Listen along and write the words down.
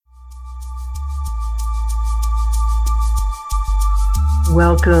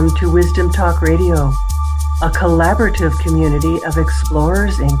Welcome to Wisdom Talk Radio, a collaborative community of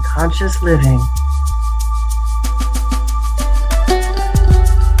explorers in conscious living.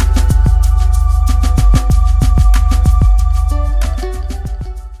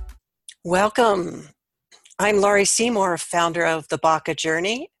 Welcome. I'm Laurie Seymour, founder of the Baca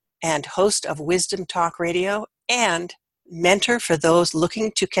Journey and host of Wisdom Talk Radio and mentor for those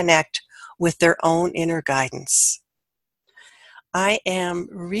looking to connect with their own inner guidance. I am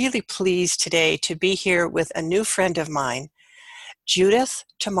really pleased today to be here with a new friend of mine, Judith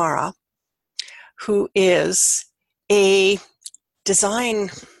Tamara, who is a design,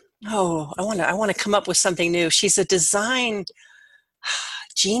 I want to come up with something new. She's a design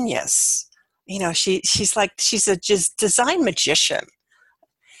genius. You know, she's a just design magician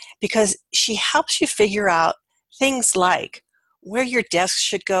because she helps you figure out things like where your desk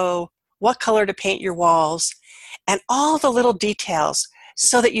should go, what color to paint your walls, and all the little details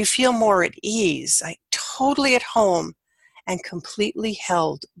so that you feel more at ease, like totally at home and completely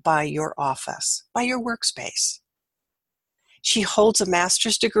held by your office, by your workspace. She holds a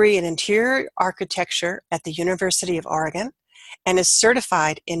master's degree in interior architecture at the University of Oregon and is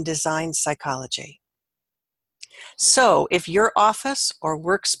certified in design psychology. So if your office or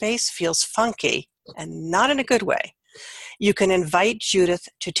workspace feels funky, and not in a good way, you can invite Judith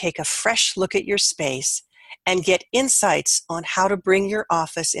to take a fresh look at your space and get insights on how to bring your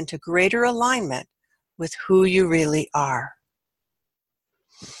office into greater alignment with who you really are.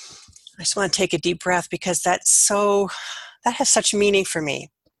 I just want to take a deep breath because that has such meaning for me.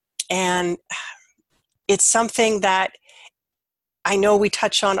 And it's something that I know we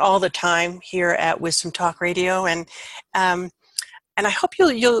touch on all the time here at Wisdom Talk Radio, and I hope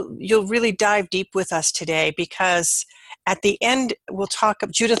you'll really dive deep with us today, because at the end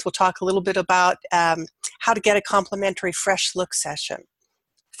Judith will talk a little bit about how to get a complimentary fresh look session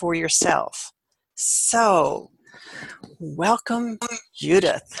for yourself. So, welcome,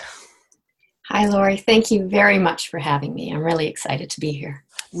 Judith. Hi, Laurie. Thank you very much for having me. I'm really excited to be here.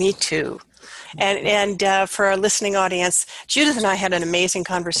 Me too. And for our listening audience, Judith and I had an amazing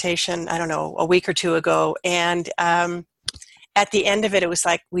conversation, I don't know, a week or two ago. And at the end of it, it was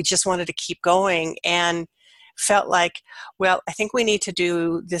like we just wanted to keep going and felt like, well, I think we need to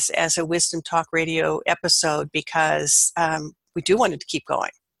do this as a Wisdom Talk Radio episode because we do want it to keep going.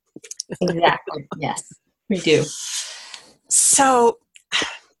 Exactly. Yes, we do. So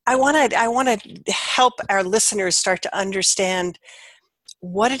I want to help our listeners start to understand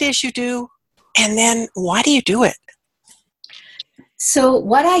what it is you do, and then why do you do it? So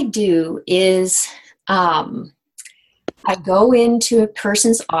what I do is I go into a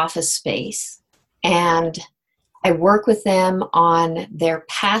person's office space and I work with them on their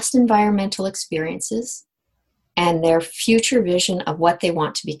past environmental experiences and their future vision of what they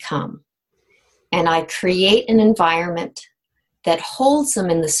want to become. And I create an environment that holds them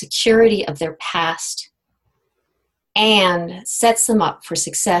in the security of their past and sets them up for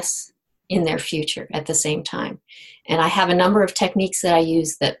success in their future at the same time. And I have a number of techniques that I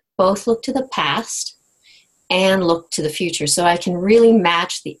use that both look to the past and look to the future. So I can really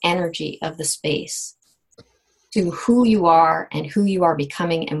match the energy of the space to who you are and who you are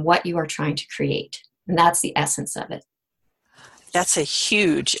becoming and what you are trying to create. And that's the essence of it. That's a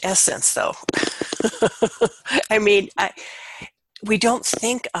huge essence, though. I mean, we don't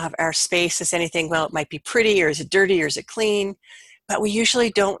think of our space as anything, well, it might be pretty, or is it dirty, or is it clean? But we usually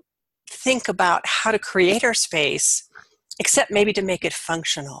don't think about how to create our space, except maybe to make it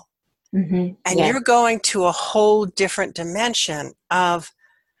functional. Mm-hmm. And Yeah. You're going to a whole different dimension of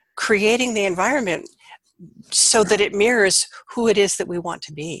creating the environment so that it mirrors who it is that we want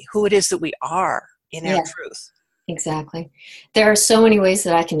to be, who it is that we are in our truth. Exactly. There are so many ways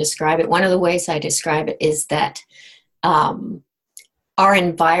that I can describe it. One of the ways I describe it is that our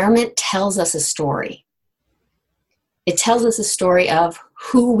environment tells us a story. It tells us a story of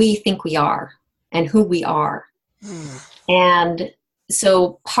who we think we are and who we are. And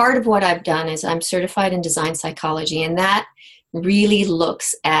so part of what I've done is I'm certified in design psychology, and that really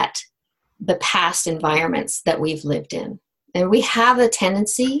looks at the past environments that we've lived in. And we have a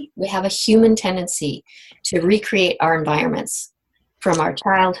human tendency to recreate our environments from our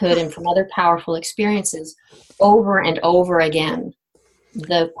childhood and from other powerful experiences over and over again.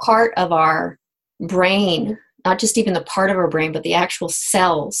 The part of our brain, not just even the part of our brain, but the actual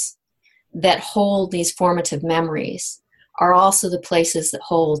cells that hold these formative memories are also the places that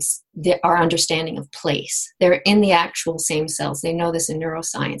holds our understanding of place. They're in the actual same cells. They know this in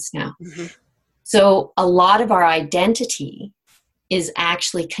neuroscience now. Mm-hmm. So a lot of our identity is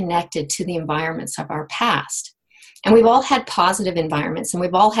actually connected to the environments of our past. And we've all had positive environments and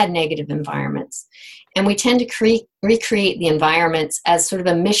we've all had negative environments. And we tend to recreate the environments as sort of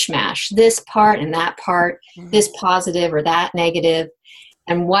a mishmash, this part and that part, this positive or that negative.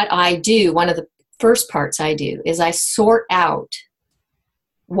 And what I do, one of the first parts I do, is I sort out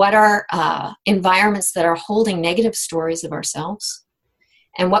what are environments that are holding negative stories of ourselves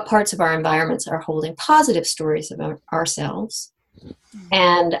and what parts of our environments are holding positive stories of ourselves.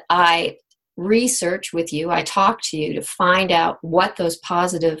 And I research with you, I talk to you to find out what those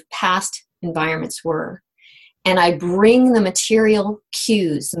positive past environments were. And I bring the material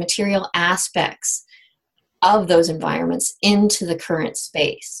cues, the material aspects of those environments into the current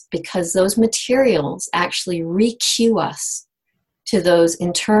space, because those materials actually re-cue us to those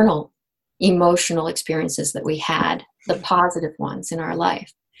internal emotional experiences that we had, the positive ones in our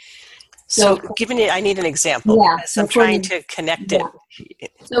life. So I need an example. Yeah. So I'm trying to connect it.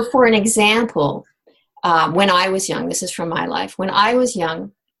 So for an example, when I was young, this is from my life. When I was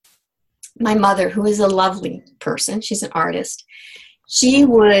young, my mother, who is a lovely person, she's an artist, she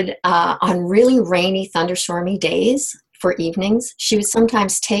would, on really rainy, thunderstormy days for evenings, she would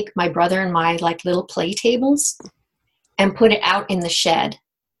sometimes take my brother and my like little play tables and put it out in the shed.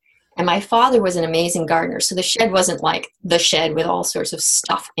 And my father was an amazing gardener, so the shed wasn't like the shed with all sorts of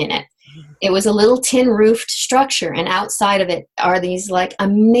stuff in it. It was a little tin roofed structure, and outside of it are these like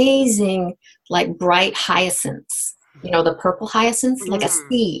amazing, like bright hyacinths. You know, the purple hyacinths, like a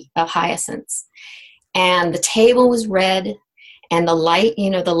sea of hyacinths. And the table was red, and the light, you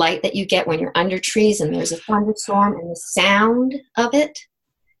know, the light that you get when you're under trees and there's a thunderstorm, and the sound of it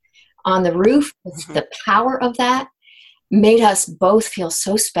on the roof, the power of that made us both feel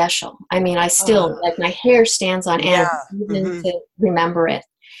so special. I mean, I still, like, my hair stands on end even to remember it.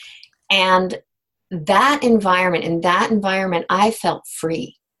 And that environment, in that environment, I felt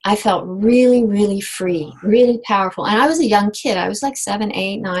free. I felt really, really free, really powerful. And I was a young kid. I was like 7,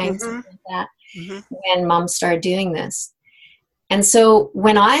 8, 9, something like that, when Mom started doing this. And so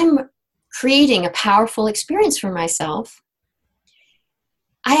when I'm creating a powerful experience for myself,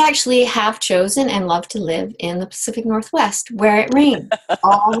 I actually have chosen and love to live in the Pacific Northwest, where it rains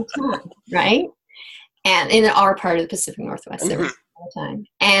all the time, right? And in our part of the Pacific Northwest, it rains all the time.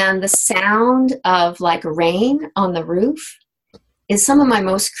 And the sound of like rain on the roof is some of my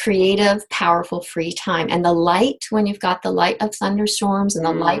most creative, powerful free time. And the light, when you've got the light of thunderstorms and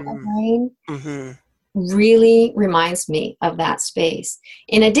the light of rain, really reminds me of that space.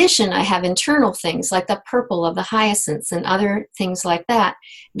 In addition, I have internal things like the purple of the hyacinths and other things like that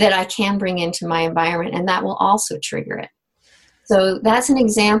that I can bring into my environment, and that will also trigger it. So that's an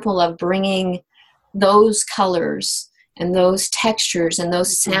example of bringing those colors and those textures and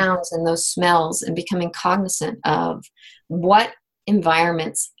those sounds and those smells and becoming cognizant of what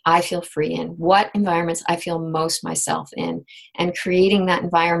environments I feel free in, what environments I feel most myself in, and creating that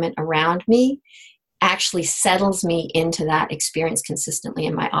environment around me actually settles me into that experience consistently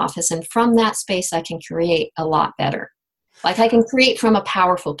in my office. And from that space, I can create a lot better. Like I can create from a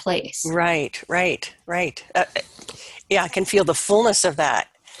powerful place. Right. Yeah, I can feel the fullness of that.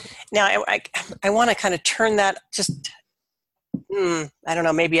 Now, I want to kind of turn that just, I don't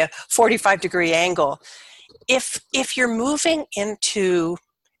know, maybe a 45-degree angle. If you're moving into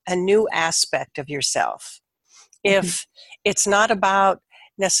a new aspect of yourself, if it's not about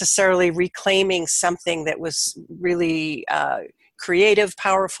necessarily reclaiming something that was really creative,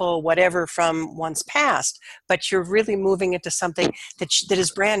 powerful, whatever from one's past, but you're really moving into something that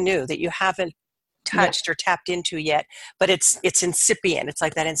is brand new, that you haven't touched or tapped into yet, but it's incipient. It's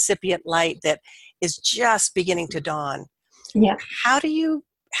like that incipient light that is just beginning to dawn. Yeah. How do you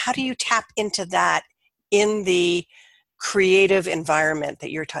tap into that in the creative environment that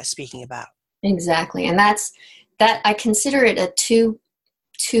you're speaking about? Exactly. And that I consider it a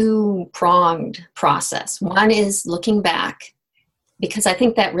two-pronged process. One is looking back, because I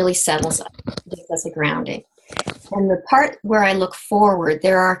think that really settles us, gives us a grounding. And the part where I look forward,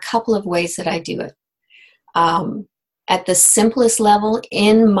 there are a couple of ways that I do it. At the simplest level,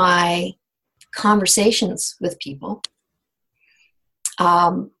 in my conversations with people,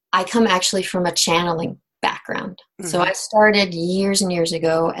 I come actually from a channeling background. So I started years and years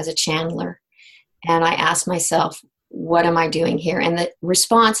ago as a channeler, and I asked myself, what am I doing here? And the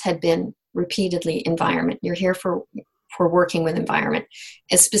response had been repeatedly environment. You're here for working with environment.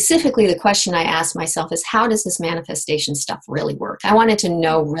 And specifically, the question I asked myself is, how does this manifestation stuff really work? I wanted to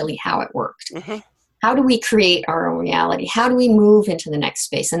know really how it worked. How do we create our own reality? How do we move into the next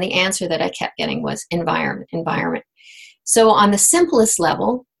space? And the answer that I kept getting was environment. So on the simplest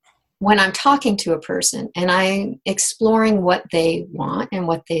level, when I'm talking to a person and I'm exploring what they want and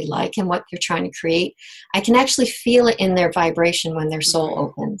what they like and what they're trying to create, I can actually feel it in their vibration when their soul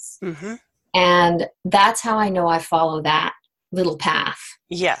opens. Mm-hmm. And that's how I know I follow that little path.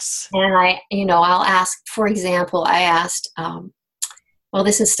 Yes. And I'll ask, for example, I asked, well,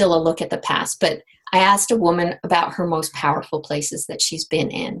 this is still a look at the past, but I asked a woman about her most powerful places that she's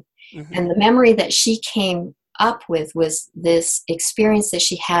been in. Mm-hmm. And the memory that she came up with was this experience that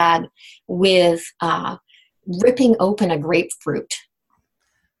she had with ripping open a grapefruit.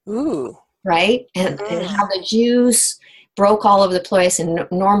 Ooh. Right? And how the juice broke all over the place. And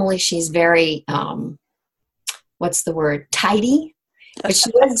normally she's very, tidy. But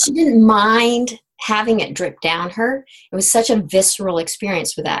she didn't mind having it drip down her. It was such a visceral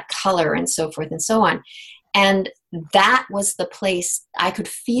experience with that color and so forth and so on. And that was the place I could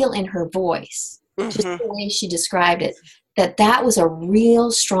feel in her voice, just the way she described it, that was a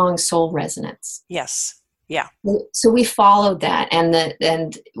real strong soul resonance. Yes. Yeah. So we followed that.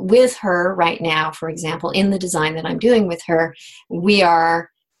 And with her right now, for example, in the design that I'm doing with her, we are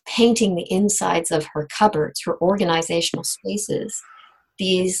painting the insides of her cupboards, her organizational spaces,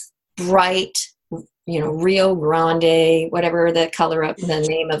 these bright, Rio Grande, whatever the color of the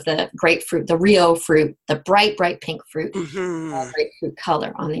name of the grapefruit, the Rio fruit, the bright, bright pink fruit, grapefruit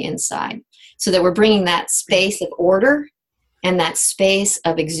color on the inside. So that we're bringing that space of order and that space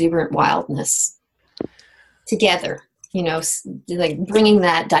of exuberant wildness together, like bringing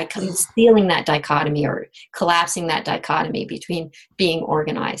that stealing that dichotomy or collapsing that dichotomy between being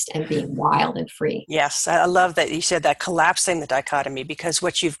organized and being wild and free. Yes, I love that you said that, collapsing the dichotomy, because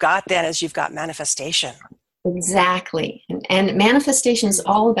what you've got then is you've got manifestation. Exactly. And manifestation is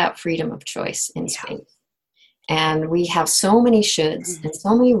all about freedom of choice in space. And we have so many shoulds and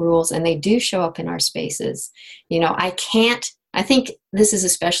so many rules, and they do show up in our spaces. I think this is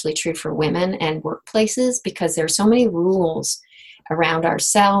especially true for women and workplaces, because there are so many rules around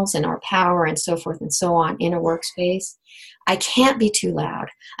ourselves and our power and so forth and so on in a workspace. I can't be too loud.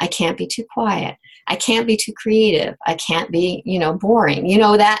 I can't be too quiet. I can't be too creative. I can't be, boring.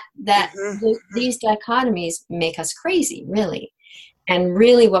 These dichotomies make us crazy, really. And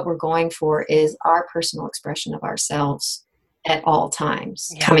really what we're going for is our personal expression of ourselves at all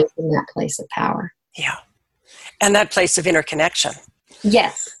times, coming from that place of power. Yeah. And that place of interconnection.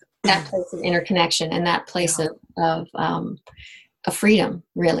 Yes, that place of interconnection and that place of freedom,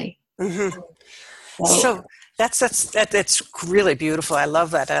 really. Mm-hmm. So that's really beautiful. I love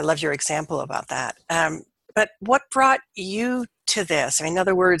that. I love your example about that. But what brought you to this? In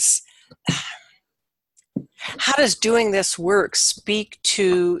other words, how does doing this work speak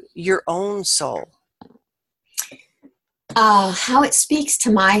to your own soul? How it speaks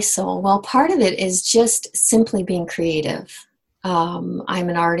to my soul. Well, part of it is just simply being creative. I'm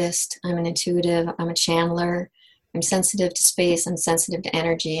an artist. I'm an intuitive. I'm a channeler. I'm sensitive to space. I'm sensitive to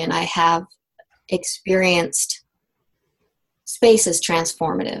energy. And I have experienced space as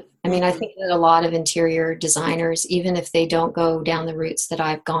transformative. I think that a lot of interior designers, even if they don't go down the routes that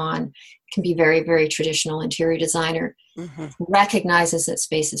I've gone, can be very, very traditional interior designer, recognizes that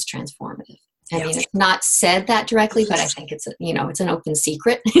space is transformative. It's not said that directly, but I think it's an open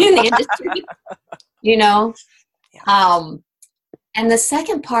secret in the industry, And the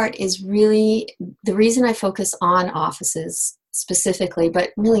second part is really the reason I focus on offices specifically,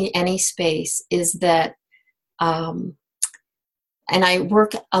 but really any space, is that, and I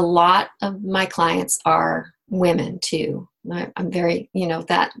work, a lot of my clients are women too. I'm very,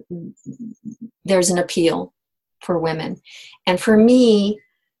 that there's an appeal for women. And for me,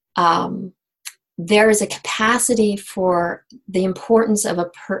 there is a capacity for the importance of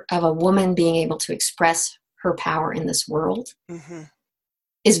a woman being able to express her power in this world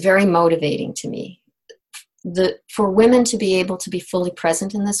is very motivating to me. For women to be able to be fully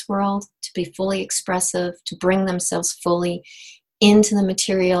present in this world, to be fully expressive, to bring themselves fully into the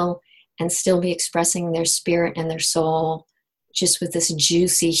material and still be expressing their spirit and their soul just with this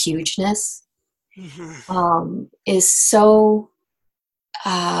juicy hugeness, is so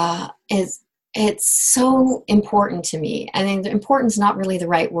it's so important to me. Important is not really the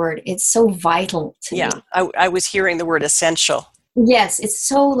right word. It's so vital to me. I was hearing the word essential. Yes, it's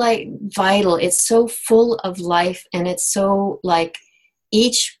so vital. It's so full of life, and it's so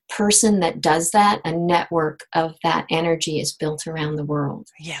each person that does that, a network of that energy is built around the world.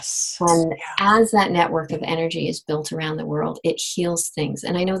 Yes. And as that network of energy is built around the world, it heals things.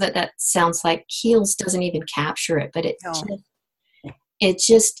 And I know that sounds like heals doesn't even capture it, but it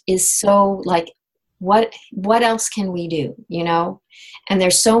just is so what else can we do, And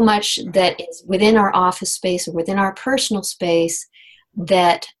there's so much that is within our office space or within our personal space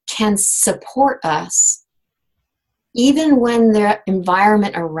that can support us even when the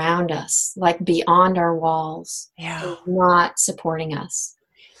environment around us, like beyond our walls, is not supporting us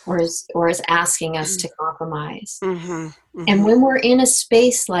or is asking us to compromise. And when we're in a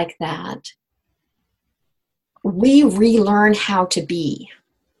space like that, we relearn how to be.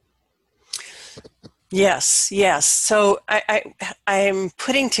 Yes. So I'm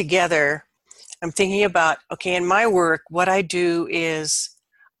putting together, I'm thinking about, okay, in my work, what I do is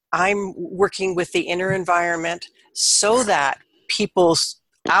I'm working with the inner environment so that people's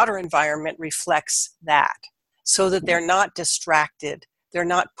outer environment reflects that, so that they're not distracted. They're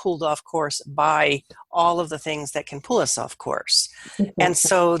not pulled off course by all of the things that can pull us off course. And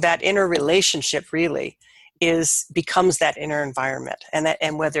so that inner relationship really becomes that inner environment.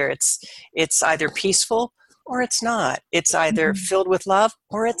 And whether it's either peaceful or it's not, it's either filled with love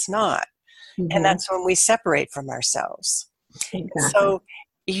or it's not. And that's when we separate from ourselves. So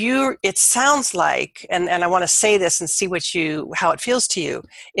it sounds like, and I want to say this and see how it feels to you.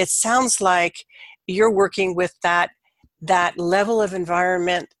 It sounds like you're working with that level of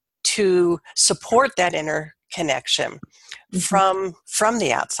environment to support that inner connection from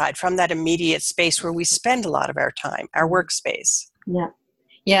the outside, from that immediate space where we spend a lot of our time, our workspace.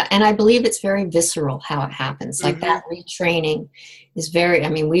 Yeah, and I believe it's very visceral how it happens. Like that retraining is very,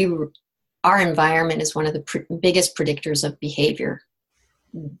 our environment is one of the biggest predictors of behavior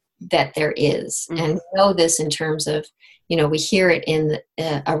that there is. And we know this in terms of, we hear it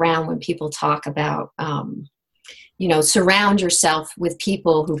around when people talk about, surround yourself with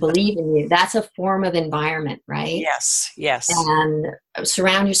people who believe in you. That's a form of environment, right? Yes. And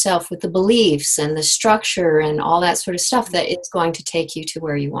surround yourself with the beliefs and the structure and all that sort of stuff that it's going to take you to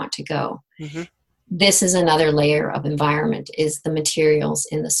where you want to go. This is another layer of environment, is the materials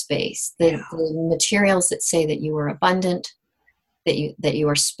in the space. The materials that say that you are abundant, that you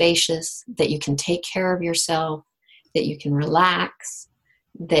are spacious, that you can take care of yourself, that you can relax,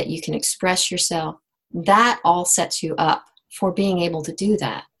 that you can express yourself. That all sets you up for being able to do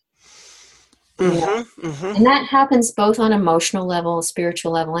that. And that happens both on an emotional level, a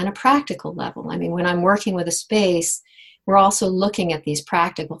spiritual level, and a practical level. When I'm working with a space, we're also looking at these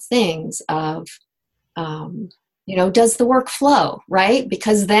practical things of, does the work flow, right?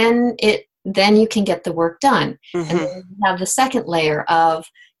 Because then you can get the work done. And then you have the second layer of,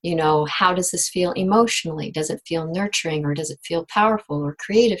 how does this feel emotionally? Does it feel nurturing, or does it feel powerful or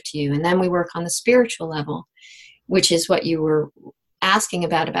creative to you? And then we work on the spiritual level, which is what you were asking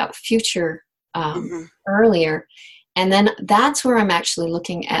about future earlier. And then that's where I'm actually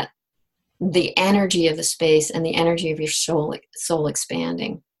looking at the energy of the space and the energy of your soul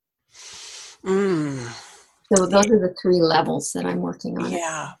expanding. So those are the three levels that I'm working on.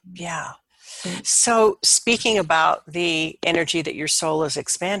 Yeah. So speaking about the energy that your soul is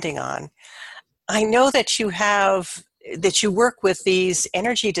expanding on, I know that you work with these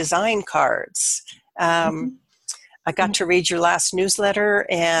energy design cards. I got to read your last newsletter,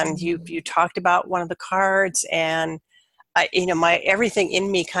 and you talked about one of the cards, and everything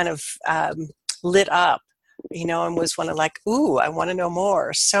in me kind of lit up, and was ooh, I want to know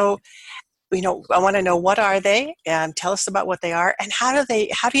more. So, I want to know, what are they, and tell us about what they are, and how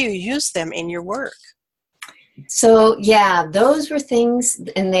do you use them in your work? So those were things,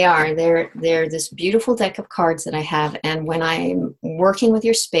 and they're this beautiful deck of cards that I have. And when I'm working with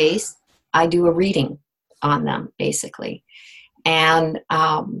your space, I do a reading on them, basically. And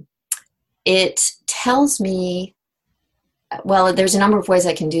it tells me, well, there's a number of ways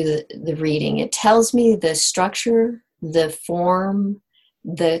I can do the reading. It tells me the structure, the form,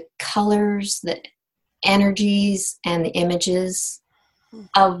 the colors, the energies, and the images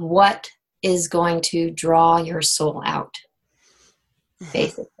of what is going to draw your soul out,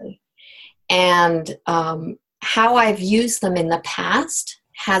 basically. And how I've used them in the past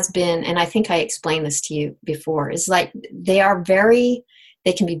has been, and I think I explained this to you before, is like they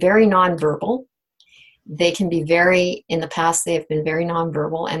can be very nonverbal. They can be in the past they have been very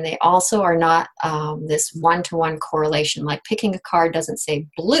nonverbal, and they also are not this one-to-one correlation. Like picking a card doesn't say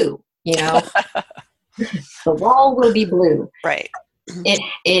blue, the wall will be blue. Right.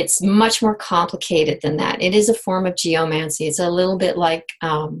 It's much more complicated than that. It is a form of geomancy. It's a little bit like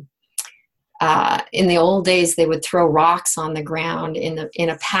in the old days, they would throw rocks on the ground in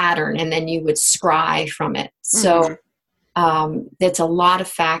a pattern, and then you would scry from it. So it's a lot of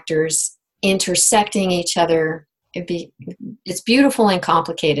factors intersecting each other. It's beautiful and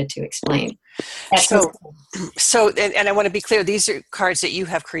complicated to explain. So, and I want to be clear, these are cards that you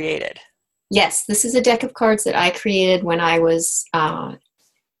have created. Yes, this is a deck of cards that I created when I was, I'm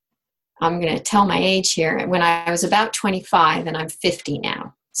going to tell my age here, when I was about 25, and I'm 50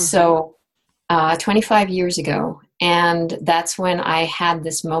 now. So 25 years ago, and that's when I had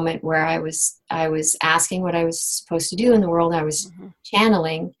this moment where I was asking what I was supposed to do in the world. I was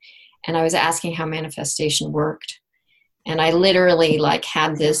channeling, and I was asking how manifestation worked. And I literally like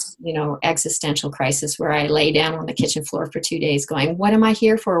had this, existential crisis where I lay down on the kitchen floor for 2 days going, what am I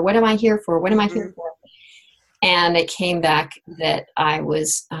here for? What am I here for? What am I here for? And it came back that I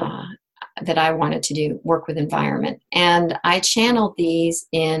was, that I wanted to work with environment. And I channeled these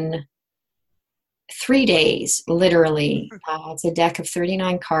in 3 days, literally. It's a deck of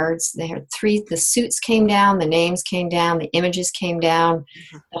 39 cards. The suits came down, the names came down, the images came down,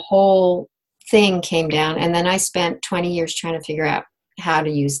 the whole thing came down. And then I spent 20 years trying to figure out how to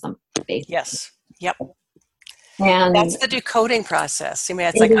use them, basically. Yes. Yep. And that's the decoding process. I mean,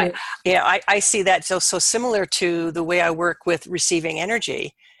 it's like, I see that so similar to the way I work with receiving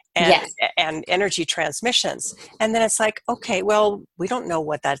energy and energy transmissions. And then it's like, okay, well, we don't know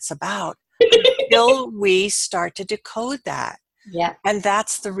what that's about until we start to decode that. Yeah. And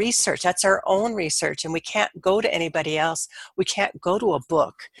that's the research. That's our own research. And we can't go to anybody else. We can't go to a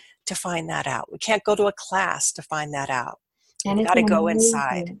book to find that out. We can't go to a class to find that out. And We've got to go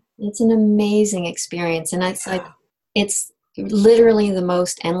inside. It's an amazing experience. And it's like, it's literally the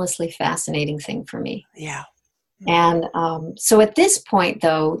most endlessly fascinating thing for me. Yeah. And so at this point,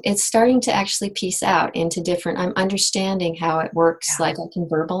 though, it's starting to actually piece out into different, I'm understanding how it works, like I can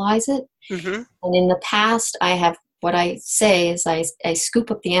verbalize it. And in the past, I have, what I say is I scoop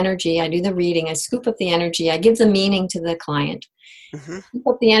up the energy, I do the reading, I scoop up the energy, I give the meaning to the client, scoop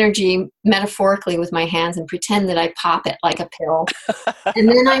up the energy metaphorically with my hands and pretend that I pop it like a pill. And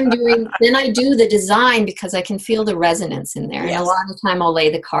then I do the design because I can feel the resonance in there. And a lot of the time I'll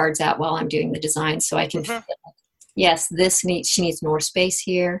lay the cards out while I'm doing the design so I can feel, yes, she needs more space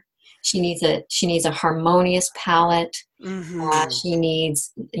here. She needs a harmonious palette. She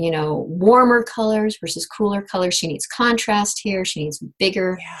needs, warmer colors versus cooler colors. She needs contrast here. She needs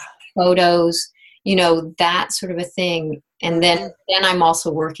bigger photos, that sort of a thing. And then I'm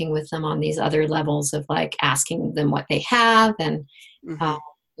also working with them on these other levels of like asking them what they have and,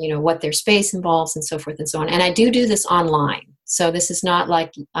 what their space involves and so forth and so on. And I do this online. So this is not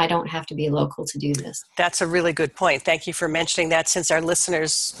like I don't have to be local to do this. That's a really good point. Thank you for mentioning that, since our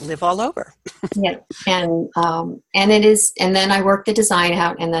listeners live all over. Yeah, and it is, and then I work the design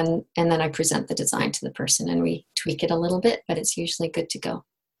out, and then I present the design to the person, and we tweak it a little bit, but it's usually good to go.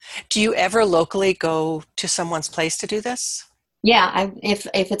 Do you ever locally go to someone's place to do this? Yeah, if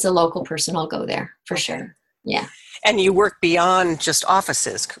it's a local person, I'll go there for sure. Yeah, and you work beyond just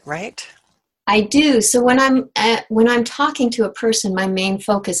offices, right? I do. So when I'm talking to a person, my main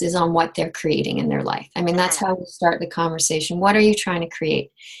focus is on what they're creating in their life. I mean, that's how we start the conversation. What are you trying to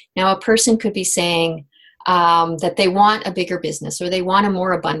create? Now, a person could be saying that they want a bigger business, or they want a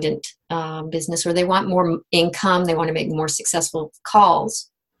more abundant business, or they want more income. They want to make more successful calls,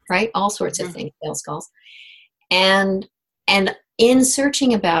 right? All sorts of things, sales calls. And in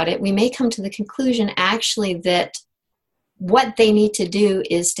searching about it, we may come to the conclusion actually that what they need to do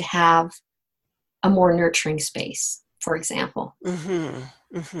is to have a more nurturing space, for example,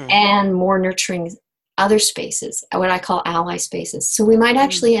 and more nurturing other spaces, what I call ally spaces. So we might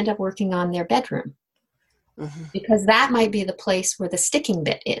actually end up working on their bedroom, because that might be the place where the sticking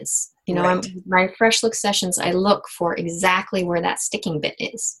bit is. My Fresh Look sessions, I look for exactly where that sticking bit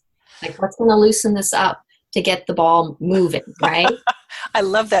is. Like, what's going to loosen this up to get the ball moving, right? I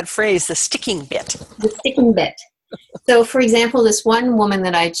love that phrase, the sticking bit. The sticking bit. So, for example, this one woman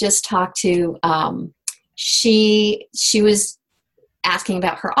that I just talked to, she was asking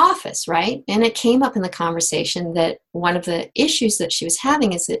about her office, right? And it came up in the conversation that one of the issues that she was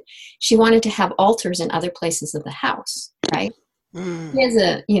having is that she wanted to have altars in other places of the house, right? He has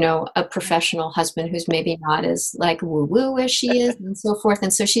a professional husband who's maybe not as like woo-woo as she is and so forth.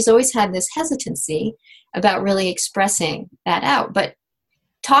 And so she's always had this hesitancy about really expressing that out. But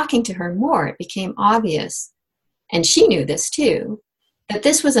talking to her more, it became obvious, and she knew this too, that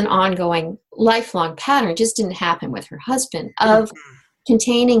this was an ongoing, lifelong pattern. It just didn't happen with her husband, of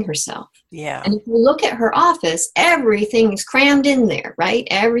containing herself. Yeah. And if you look at her office, everything's crammed in there, right?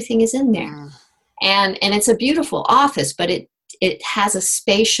 Everything is in there. And it's a beautiful office, but it has a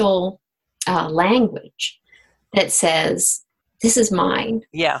spatial language that says, this is mine.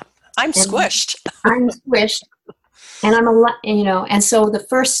 Yeah. I'm squished. I'm squished. And and so the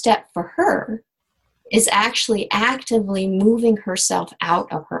first step for her is actually actively moving herself out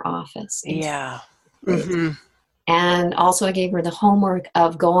of her office. Yeah. And also I gave her the homework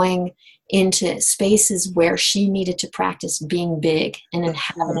of going into spaces where she needed to practice being big and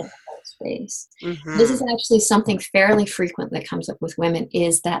inhabiting those space. Mm-hmm. This is actually something fairly frequent that comes up with women,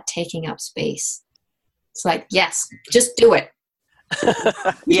 is that taking up space. It's like, yes, just do it.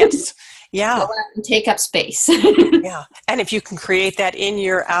 Yes. Yeah. Go out and take up space. Yeah. And if you can create that in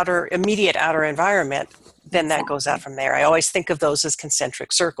your immediate outer environment, then that goes out from there. I always think of those as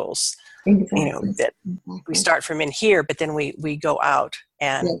concentric circles. Exactly. You know, that we start from in here, but then we go out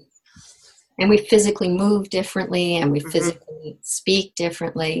and and we physically move differently, and we mm-hmm. physically speak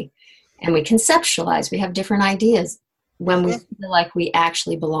differently, and we conceptualize. We have different ideas when we feel like we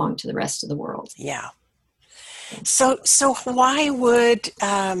actually belong to the rest of the world. Yeah. So why would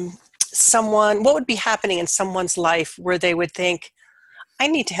what would be happening in someone's life where they would think, I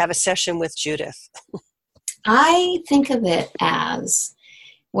need to have a session with Judith? I think of it as,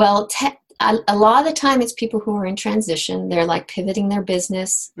 well, a lot of the time it's people who are in transition. They're like pivoting their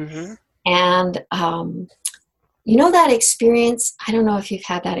business. Mm-hmm. And, you know, that experience, I don't know if you've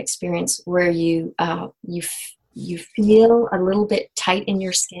had that experience where you feel a little bit tight in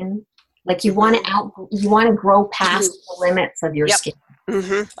your skin. Like you want to grow past the limits of your skin.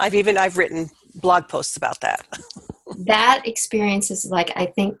 Mm-hmm. I've written blog posts about that. That experience is, like, I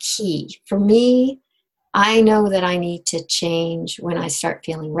think, key. For me, I know that I need to change when I start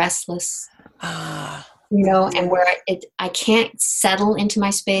feeling restless, you know, and where I can't settle into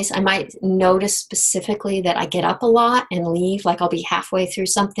my space. I might notice specifically that I get up a lot and leave, like I'll be halfway through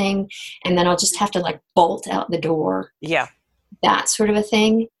something and then I'll just have to like bolt out the door. Yeah. That sort of a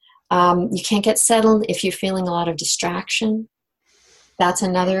thing. You can't get settled if you're feeling a lot of distraction. That's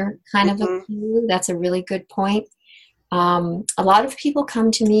another kind of a clue. That's a really good point. A lot of people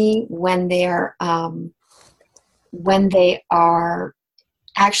come to me when they are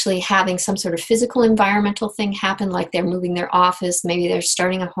actually having some sort of physical environmental thing happen, like they're moving their office, maybe they're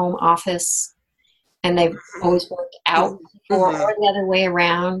starting a home office and they've always worked out before, or the other way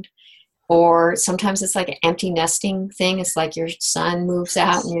around. Or sometimes it's like an empty nesting thing. It's like your son moves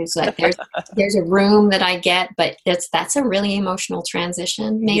out and it's like, there's a room that I get, but that's a really emotional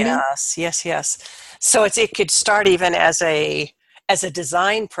transition, maybe. Yes. So it could start even as a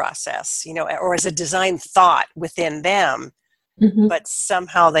design process, you know, or as a design thought within them, but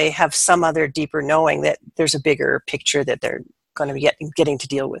somehow they have some other deeper knowing that there's a bigger picture that they're going to be getting to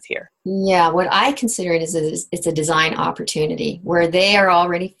deal with here. Yeah, what I consider it is it's a design opportunity where they are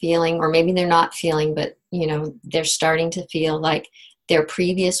already feeling, or maybe they're not feeling, but you know, they're starting to feel like their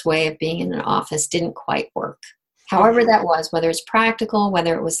previous way of being in an office didn't quite work. However that was, whether it's practical,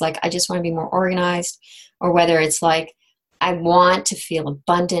 whether it was like, I just want to be more organized, or whether it's like, I want to feel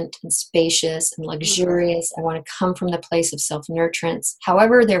abundant and spacious and luxurious. I want to come from the place of self-nurturance.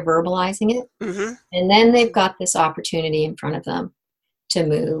 However they're verbalizing it. And then they've got this opportunity in front of them to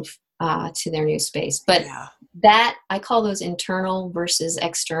move to their new space. But that, I call those internal versus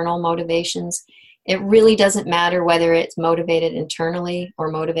external motivations. It really doesn't matter whether it's motivated internally or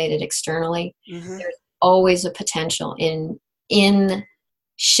motivated externally. There's always a potential in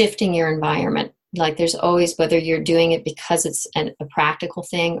shifting your environment. Like there's always, whether you're doing it because it's a practical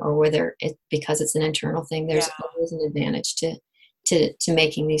thing or whether it's because it's an internal thing, there's always an advantage to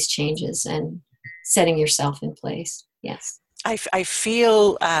making these changes and setting yourself in place. Yes. I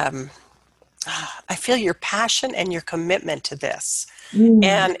feel your passion and your commitment to this.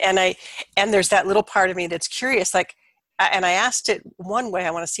 And there's that little part of me that's curious, like, and I asked it one way,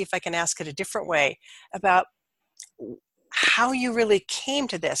 I want to see if I can ask it a different way about how you really came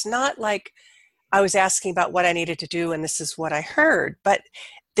to this. Not like I was asking about what I needed to do and this is what I heard, but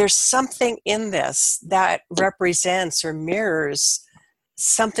there's something in this that represents or mirrors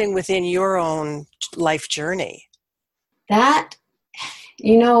something within your own life journey. That,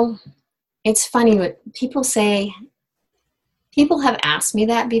 you know, it's funny what people say. People have asked me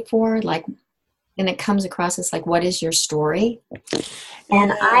that before, like, and it comes across as like, what is your story?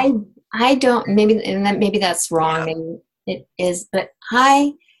 And I don't, maybe that's wrong. Maybe it is, but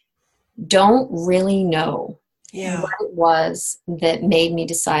I don't really know what it was that made me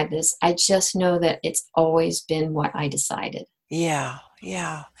decide this. I just know that it's always been what I decided. Yeah.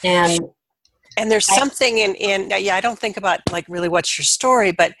 And there's something in I don't think about like really what's your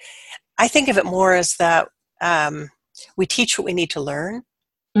story, but I think of it more as that we teach what we need to learn.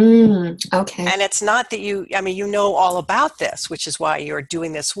 Okay. And it's not that you know all about this, which is why you're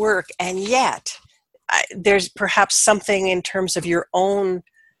doing this work. And yet there's perhaps something in terms of your own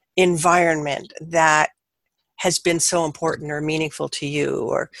environment that has been so important or meaningful to you,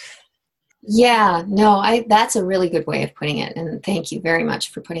 or that's a really good way of putting it, and thank you very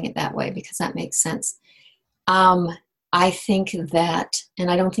much for putting it that way, because that makes sense. I think that, and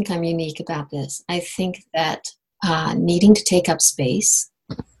I don't think I'm unique about this, I think that needing to take up space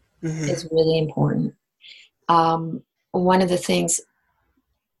is really important. One of the things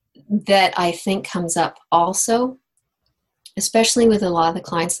that I think comes up also, especially with a lot of the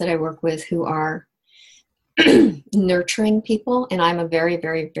clients that I work with who are nurturing people, and I'm a very,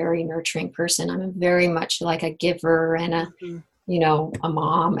 very, very nurturing person. I'm a very much like a giver and a, a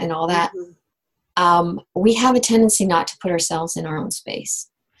mom and all that. We have a tendency not to put ourselves in our own space.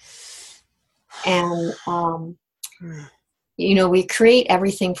 And, we create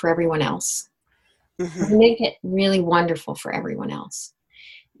everything for everyone else. We make it really wonderful for everyone else.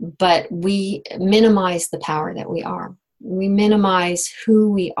 But we minimize the power that we are. We minimize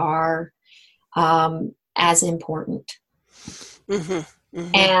who we are as important.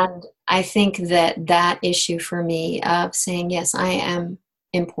 And I think that issue for me of saying, yes, I am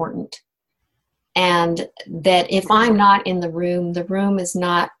important. And that if I'm not in the room is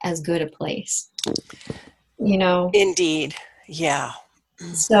not as good a place. Indeed. Yeah.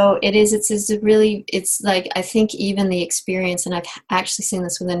 So it's like, I think even the experience, and I've actually seen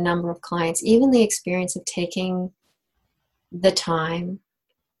this with a number of clients, even the experience of taking the time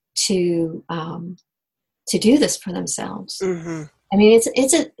to do this for themselves. I mean,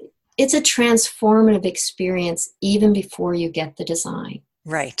 it's a transformative experience even before you get the design.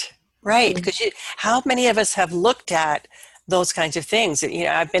 Right. Because how many of us have looked at those kinds of things?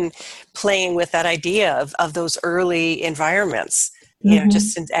 I've been playing with that idea of those early environments.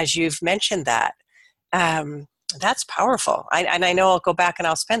 Just as you've mentioned that, that's powerful. I know I'll go back and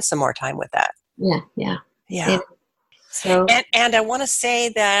I'll spend some more time with that. Yeah. So, and I want to say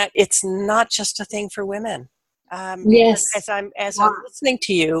that it's not just a thing for women. Yes. As I'm listening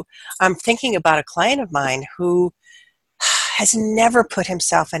to you, I'm thinking about a client of mine who has never put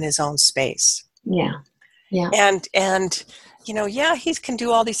himself in his own space. Yeah. And he can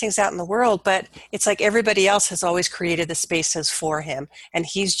do all these things out in the world, but it's like everybody else has always created the spaces for him, and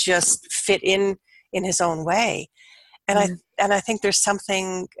he's just fit in his own way. And I think there's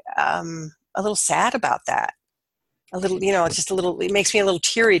something a little sad about that. A little, it makes me a little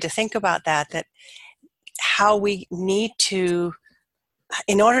teary to think about that how we need to,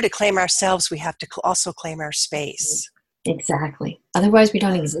 in order to claim ourselves, we have to also claim our space. Exactly. Otherwise we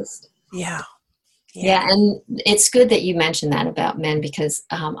don't exist. Yeah. And it's good that you mentioned that about men, because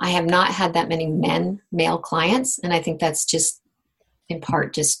I have not had that many male clients. And I think that's just in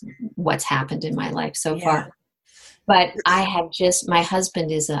part just what's happened in my life so far. But I have my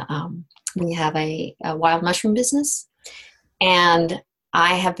husband is we have a wild mushroom business, and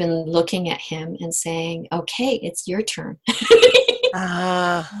I have been looking at him and saying, okay, it's your turn.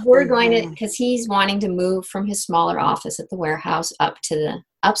 We're going to, because he's wanting to move from his smaller office at the warehouse up to the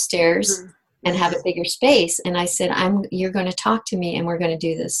upstairs and have a bigger space. And I said, you're going to talk to me, and we're going to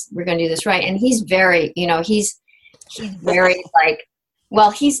do this. We're going to do this right. And he's very, he's very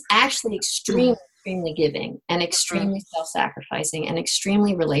he's actually extremely giving and extremely self-sacrificing and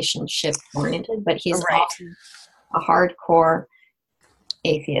extremely relationship oriented, but he's also a hardcore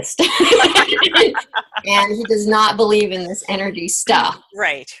atheist. And he does not believe in this energy stuff.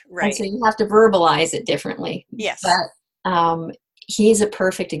 Right. And so you have to verbalize it differently. Yes. But he's a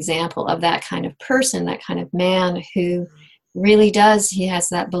perfect example of that kind of person, that kind of man who really does. He has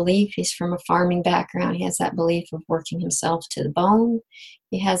that belief. He's from a farming background. He has that belief of working himself to the bone.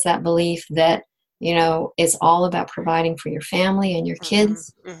 He has that belief that, it's all about providing for your family and your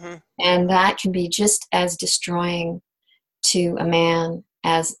kids. And that can be just as destroying to a man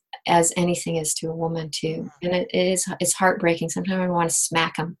as anything is to a woman too. And it's heartbreaking. Sometimes I want to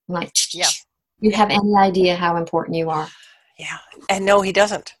smack him. I'm like, you have any idea how important you are? Yeah. And no, he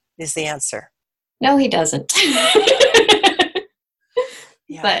doesn't, is the answer. No, he doesn't.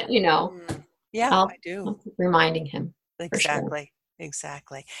 But, I do. I'll keep reminding him. Exactly.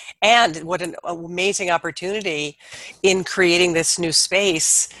 And what an amazing opportunity in creating this new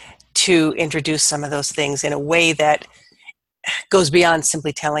space to introduce some of those things in a way that goes beyond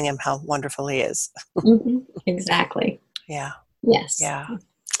simply telling him how wonderful he is. Exactly. Yeah. Yes. Yeah.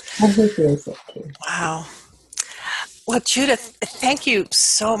 And he feels it too. Wow. Well, Judith, thank you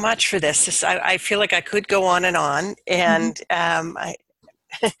so much for this. I feel like I could go on and on, and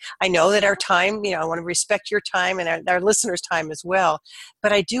I know that our time, I want to respect your time and our listeners' time as well.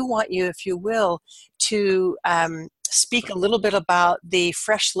 But I do want you, if you will, to speak a little bit about the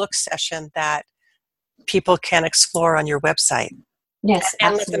Fresh Look session that people can explore on your website. Yes,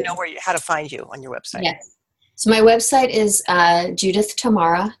 and let them know how to find you on your website. Yes. So my website is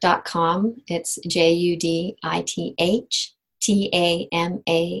judithtamarah.com. It's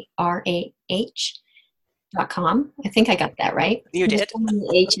JudithTamarah.com. I think I got that right. You did. So many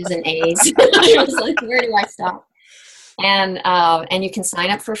H's and A's. I was like, where do I stop? And you can sign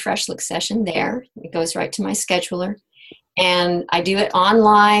up for a Fresh Look session there. It goes right to my scheduler. And I do it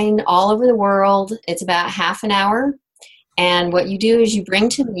online all over the world. It's about half an hour. And what you do is you bring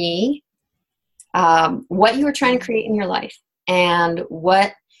to me what you are trying to create in your life and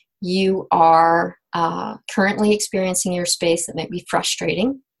what you are currently experiencing in your space that might be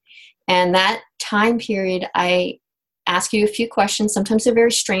frustrating. And that time period, I ask you a few questions. Sometimes they're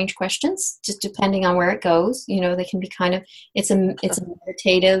very strange questions, just depending on where it goes. You know, they can be kind of, it's a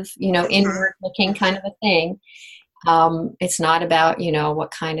meditative, you know, inward looking kind of a thing. It's not about, you know,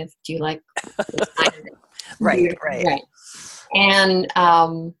 what kind of, do you like? Right. And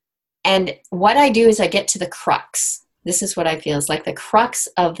what I do is I get to the crux. This is what I feel is like the crux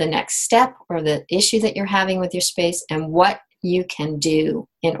of the next step or the issue that you're having with your space and what you can do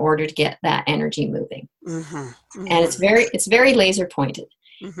in order to get that energy moving. And it's very laser pointed.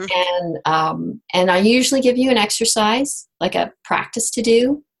 And I usually give you an exercise, like a practice to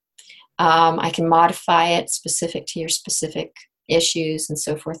do. I can modify it specific to your specific issues and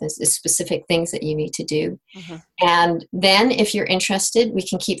so forth, as specific things that you need to do. And then if you're interested, we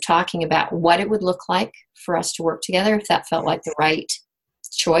can keep talking about what it would look like for us to work together, if that felt like the right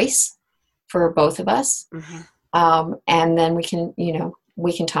choice for both of us. And then we can, you know,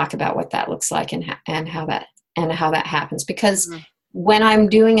 we can talk about what that looks like and how that happens. Because when I'm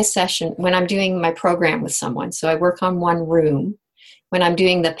doing a session, when I'm doing my program with someone, so I work on one room. When I'm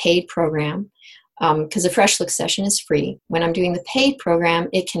doing the paid program, because a Fresh Look session is free. When I'm doing the paid program,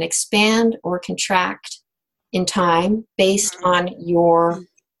 it can expand or contract in time based on your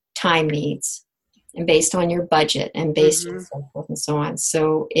time needs and based on your budget and based on so forth and so on.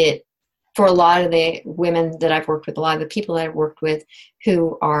 So for a lot of the women that I've worked with, a lot of the people that I've worked with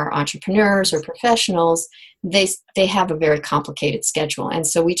who are entrepreneurs or professionals, they have a very complicated schedule. And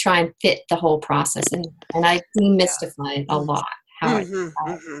so we try and fit the whole process. And I demystify it a lot.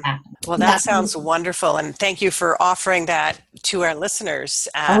 Well, that sounds wonderful, and thank you for offering that to our listeners.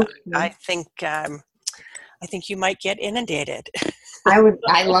 I think you might get inundated. I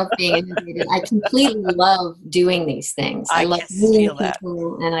love being inundated. I completely love doing these things. I love meeting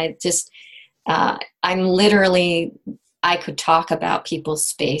people, and I just I'm literally, I could talk about people's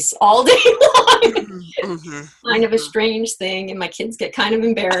space all day long. Kind of a strange thing, and my kids get kind of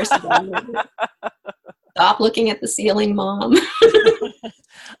embarrassed about it. Stop looking at the ceiling, Mom.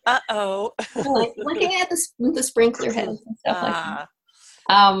 Like, looking at the sprinkler heads and stuff like that.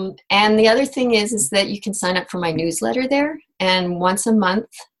 And the other thing is that you can sign up for my newsletter there. And once a month,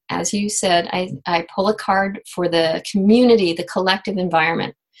 as you said, I pull a card for the community, the collective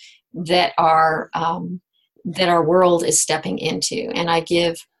environment that our world is stepping into. And I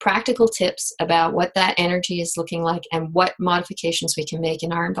give practical tips about what that energy is looking like and what modifications we can make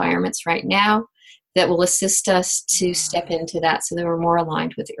in our environments right now that will assist us to step into that so that we're more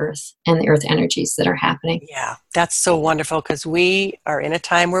aligned with the earth and the earth energies that are happening. Yeah, that's so wonderful because we are in a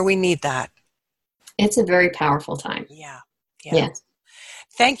time where we need that. It's a very powerful time. Yeah. Yes.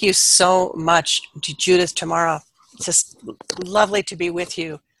 Thank you so much, Judith Tamara. It's just lovely to be with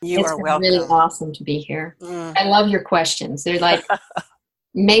you. You are welcome. It's really awesome to be here. I love your questions. They're like,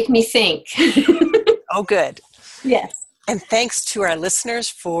 make me think. Oh, good. Yes. And thanks to our listeners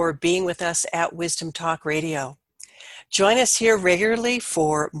for being with us at Wisdom Talk Radio. Join us here regularly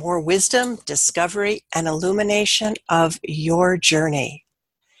for more wisdom, discovery, and illumination of your journey.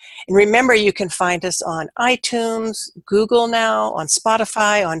 And remember, you can find us on iTunes, Google Now, on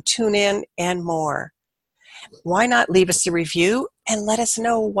Spotify, on TuneIn, and more. Why not leave us a review and let us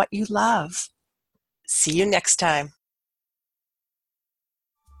know what you love? See you next time.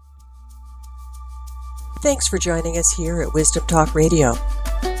 Thanks for joining us here at Wisdom Talk Radio.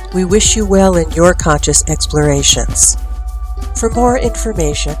 We wish you well in your conscious explorations. For more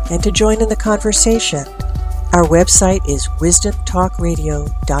information and to join in the conversation, our website is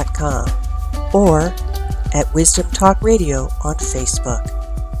wisdomtalkradio.com or at Wisdom Talk Radio on Facebook.